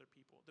him with other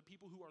people. The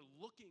people who are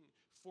looking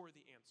for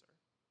the answer.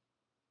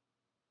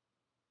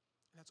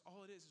 And that's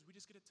all it is we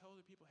just get to tell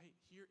other people, hey,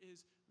 here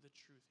is the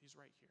truth. He's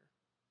right here.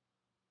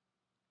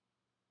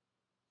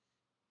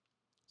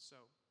 So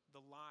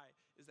the lie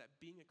is that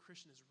being a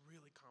Christian is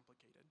really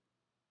complicated.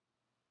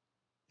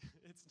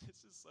 It's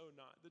just so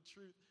not. The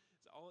truth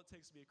is all it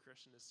takes to be a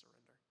Christian is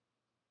surrender.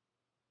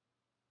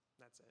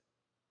 That's it.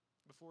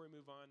 before we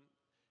move on,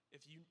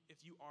 if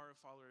you are a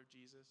follower of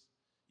Jesus,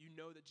 you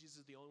know that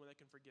Jesus is the only one that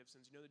can forgive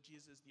sins. You know that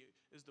Jesus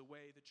is the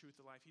way, the truth,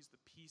 the life. He's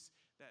the peace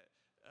that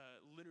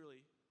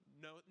literally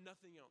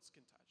nothing else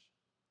can touch.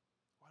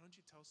 Why don't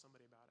you tell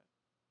somebody about it?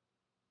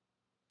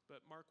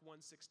 But Mark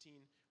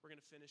 1:16, we're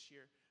going to finish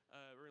here.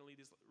 We're going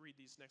to read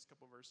these next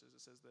couple verses.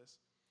 It says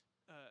this.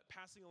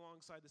 Passing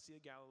alongside the Sea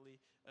of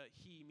Galilee,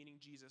 he, meaning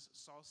Jesus,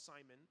 saw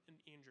Simon and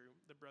Andrew,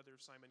 the brother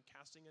of Simon,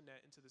 casting a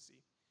net into the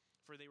sea,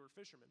 for they were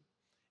fishermen.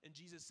 And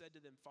Jesus said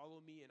to them,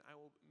 "Follow me, and I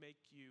will make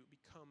you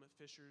become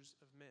fishers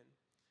of men."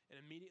 And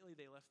immediately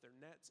they left their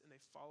nets, and they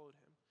followed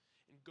him.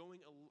 And going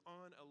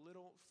on a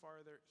little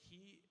farther,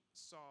 he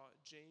saw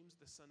James,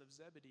 the son of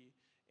Zebedee,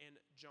 and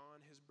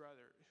John, his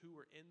brother, who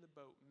were in the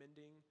boat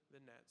mending the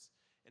nets.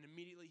 And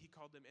immediately he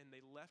called them, and they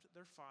left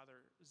their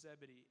father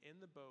Zebedee in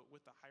the boat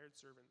with the hired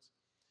servants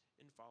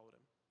and followed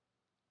him.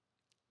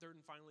 Third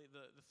and finally,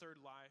 the third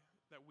lie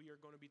that we are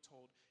going to be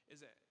told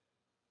is that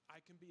I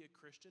can be a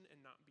Christian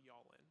and not be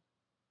all in.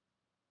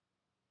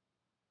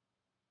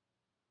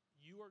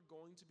 You are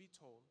going to be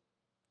told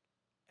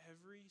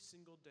every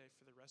single day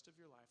for the rest of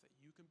your life that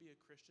you can be a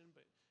Christian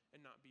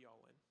and not be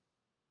all in.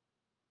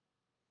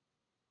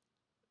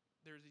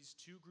 There's these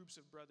two groups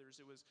of brothers.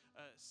 It was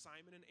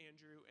Simon and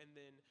Andrew, and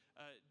then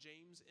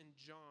James and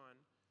John.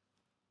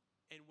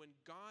 And when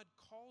God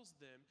calls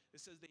them, it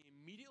says they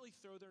immediately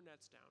throw their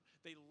nets down.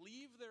 They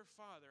leave their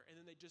father, and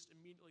then they just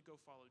immediately go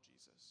follow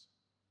Jesus.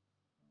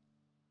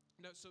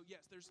 Now, so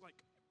yes, there's like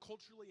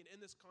culturally and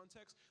in this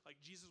context, like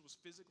Jesus was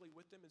physically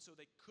with them, and so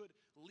they could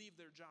leave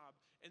their job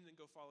and then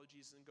go follow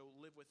Jesus and go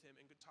live with him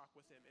and go talk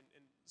with him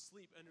and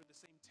sleep under the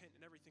same tent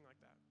and everything like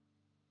that.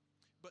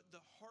 But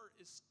the heart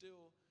is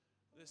still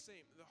the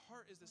same. The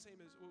heart is the same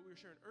as what we were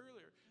sharing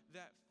earlier,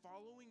 that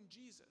following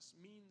Jesus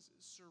means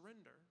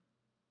surrender.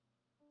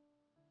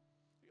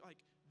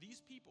 Like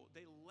these people,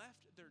 they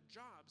left their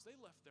jobs, they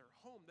left their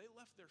home, they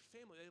left their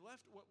family, they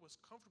left what was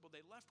comfortable,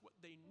 they left what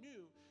they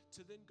knew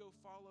to then go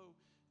follow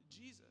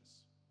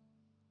Jesus.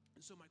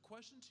 And so my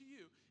question to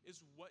you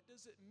is, what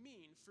does it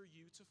mean for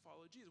you to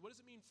follow Jesus? What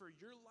does it mean for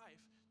your life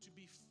to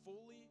be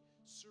fully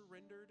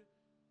surrendered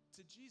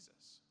to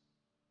Jesus?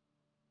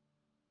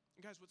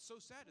 And guys, what's so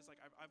sad is like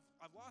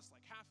I've lost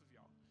like half of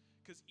y'all,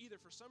 because either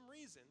for some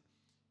reason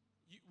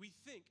we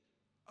think,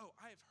 oh,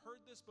 I have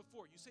heard this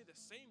before. You say the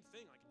same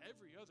thing like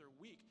every other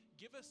week.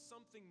 Give us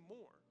something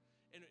more.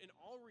 And in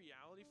all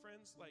reality,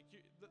 friends, like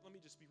let me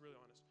just be really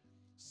honest.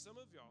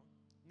 Some of y'all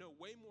know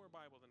way more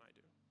Bible than I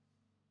do.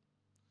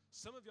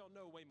 Some of y'all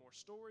know way more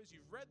stories.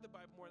 You've read the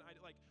Bible more than I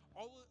do. Like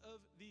all of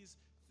these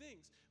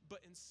things.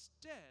 But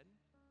instead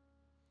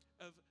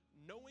of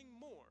knowing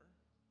more,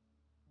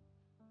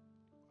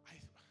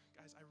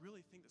 guys, I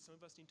really think that some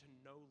of us need to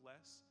know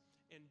less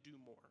and do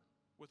more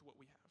with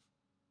what we have,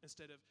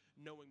 instead of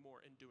knowing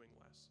more and doing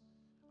less.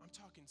 I'm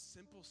talking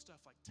simple stuff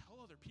like tell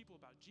other people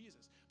about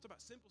Jesus. I'm talking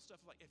about simple stuff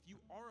like if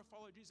you are a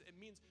follower of Jesus, it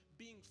means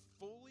being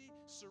fully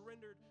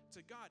surrendered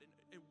to God.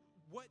 And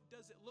what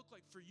does it look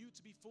like for you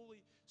to be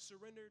fully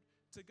surrendered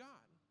to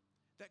God?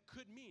 That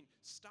could mean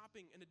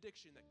stopping an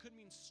addiction. That could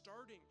mean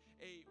starting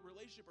a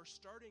relationship or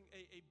starting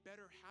a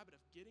better habit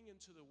of getting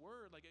into the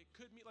Word. Like it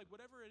could mean like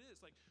whatever it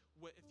is. Like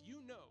if you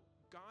know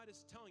God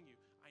is telling you,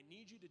 I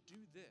need you to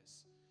do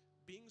this,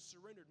 being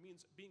surrendered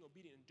means being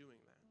obedient and doing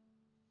that.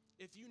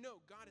 If you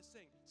know God is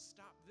saying,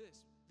 stop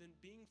this, then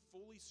being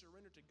fully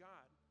surrendered to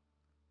God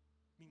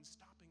means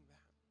stopping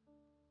that.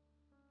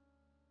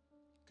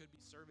 It could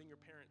be serving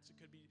your parents. It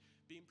could be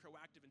being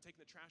proactive and taking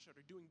the trash out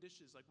or doing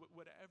dishes. Like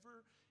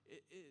whatever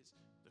it is,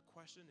 the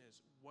question is,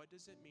 what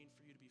does it mean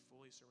for you to be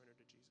fully surrendered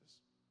to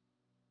Jesus?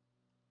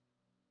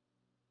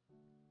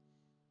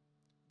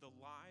 The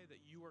lie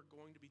that you are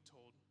going to be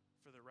told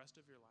for the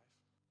rest of your life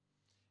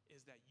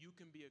is that you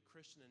can be a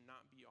Christian and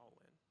not be all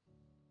in.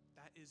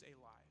 That is a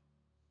lie.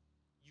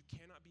 You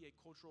cannot be a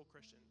cultural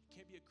Christian. You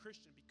can't be a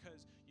Christian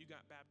because you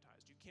got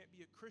baptized. You can't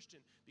be a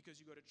Christian because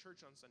you go to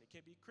church on Sunday. You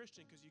can't be a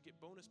Christian because you get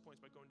bonus points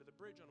by going to the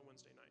bridge on a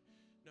Wednesday night.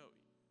 No,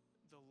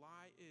 the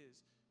lie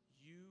is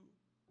you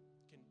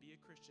can be a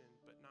Christian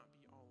but not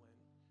be all in.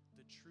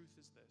 The truth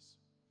is this,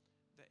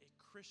 that a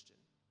Christian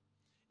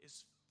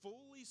is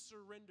fully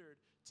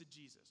surrendered to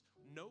Jesus.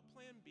 No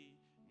plan B,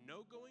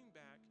 no going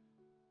back,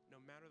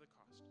 no matter the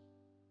cost.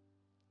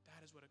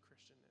 That is what a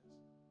Christian is.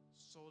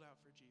 Sold out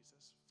for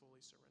Jesus,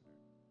 fully surrendered.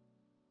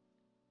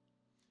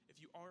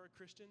 If you are a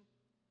Christian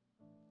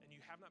and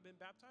you have not been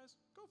baptized,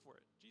 go for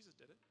it. Jesus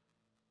did it.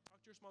 Talk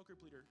to your small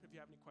group leader if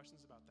you have any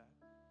questions about that.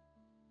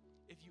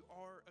 If you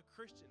are a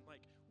Christian,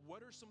 like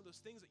what are some of those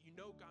things that you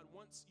know God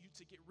wants you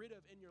to get rid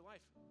of in your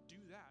life? Do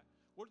that.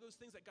 What are those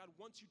things that God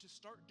wants you to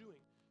start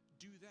doing?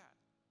 Do that.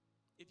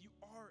 If you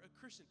are a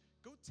Christian,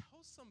 go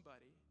tell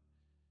somebody.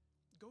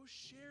 Go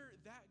share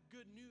that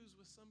good news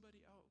with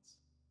somebody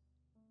else.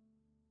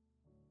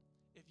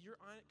 If you're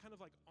kind of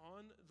like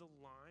on the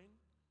line,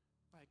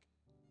 like,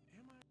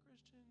 am I a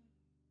Christian?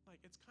 Like,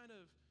 it's kind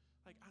of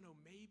like, I don't know,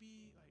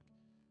 maybe, like,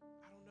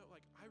 I don't know.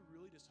 Like, I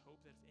really just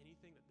hope that if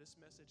anything, that this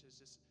message has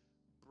just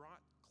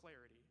brought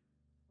clarity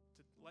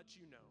to let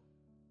you know,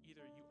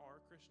 either you are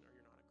a Christian or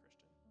you're not a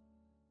Christian.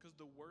 Because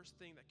the worst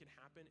thing that can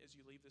happen is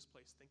you leave this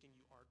place thinking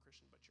you are a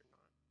Christian, but you're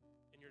not.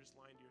 And you're just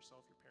lying to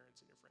yourself, your parents,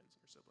 and your friends, and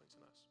your siblings,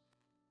 and us.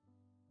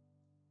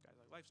 Guys,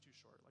 like, life's too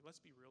short. Like, let's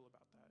be real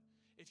about that.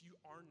 If you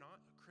are not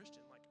a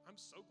Christian, like, I'm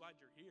so glad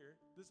you're here.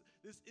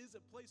 This is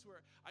a place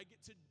where I get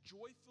to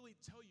joyfully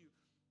tell you,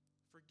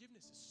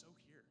 forgiveness is so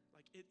here.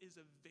 Like, it is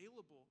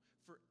available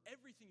for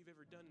everything you've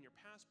ever done in your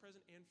past,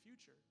 present, and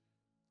future.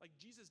 Like,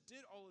 Jesus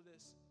did all of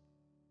this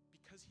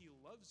because he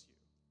loves you.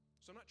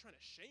 So I'm not trying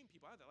to shame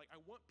people out of that. Like,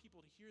 I want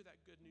people to hear that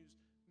good news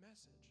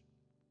message.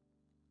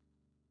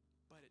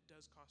 But it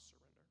does cost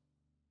surrender.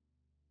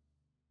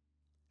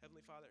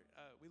 Heavenly Father,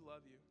 we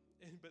love you.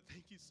 But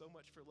thank you so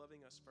much for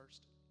loving us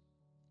first.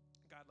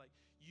 God, like,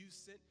 you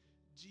sent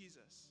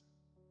Jesus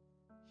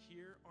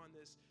here on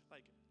this,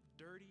 like,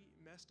 dirty,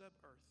 messed up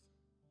earth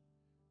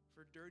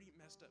for dirty,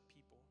 messed up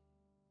people.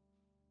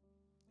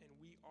 And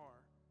we are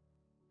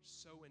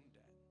so in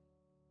debt.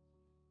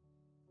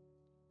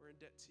 We're in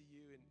debt to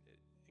you, and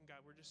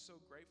God, we're just so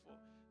grateful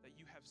that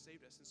you have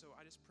saved us. And so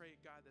I just pray,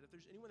 God, that if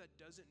there's anyone that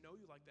doesn't know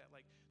you like that,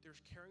 like they're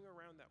carrying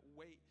around that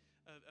weight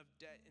of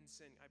debt and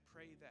sin, I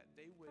pray that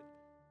they would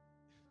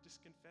just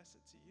confess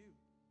it to you.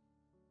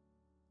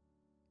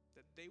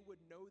 That they would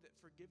know that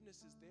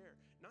forgiveness is there,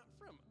 not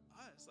from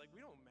us, like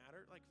we don't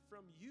matter, like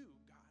from you,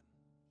 God.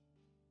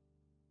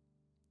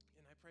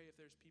 And I pray if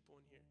there's people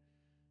in here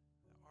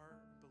that are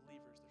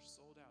believers, they're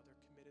sold out,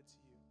 they're committed to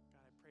you,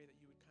 God, I pray that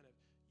you would kind of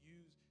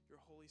use your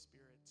Holy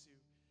Spirit to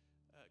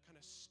kind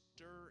of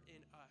stir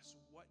in us,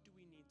 what do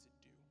we need to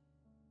do?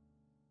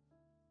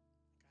 God,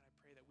 I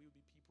pray that we would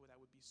be people that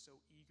would be so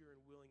eager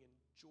and willing and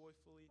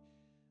joyfully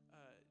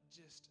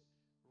just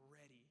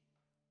ready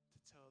to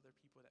tell other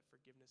people that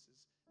forgiveness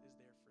is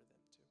there for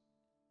them too.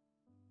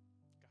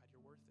 God,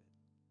 you're worth it.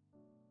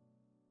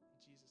 In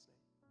Jesus'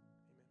 name.